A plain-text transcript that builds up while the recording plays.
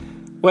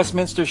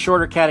Westminster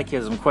Shorter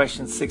Catechism,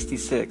 question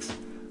 66.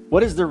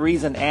 What is the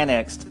reason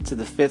annexed to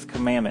the fifth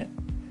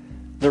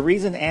commandment? The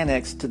reason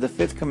annexed to the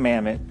fifth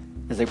commandment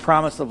is a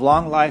promise of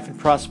long life and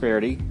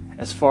prosperity,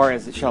 as far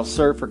as it shall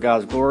serve for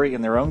God's glory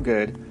and their own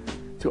good,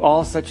 to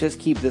all such as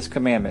keep this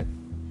commandment.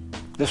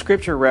 The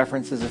scripture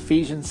reference is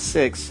Ephesians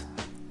 6,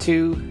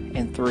 2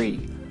 and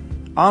 3.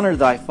 Honor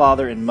thy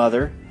father and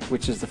mother,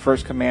 which is the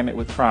first commandment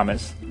with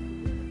promise,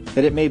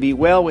 that it may be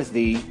well with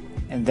thee,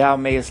 and thou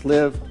mayest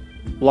live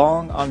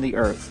long on the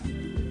earth.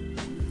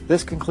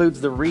 This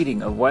concludes the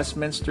reading of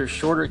Westminster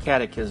Shorter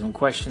Catechism,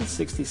 question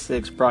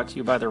 66, brought to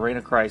you by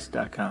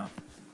thereignofchrist.com.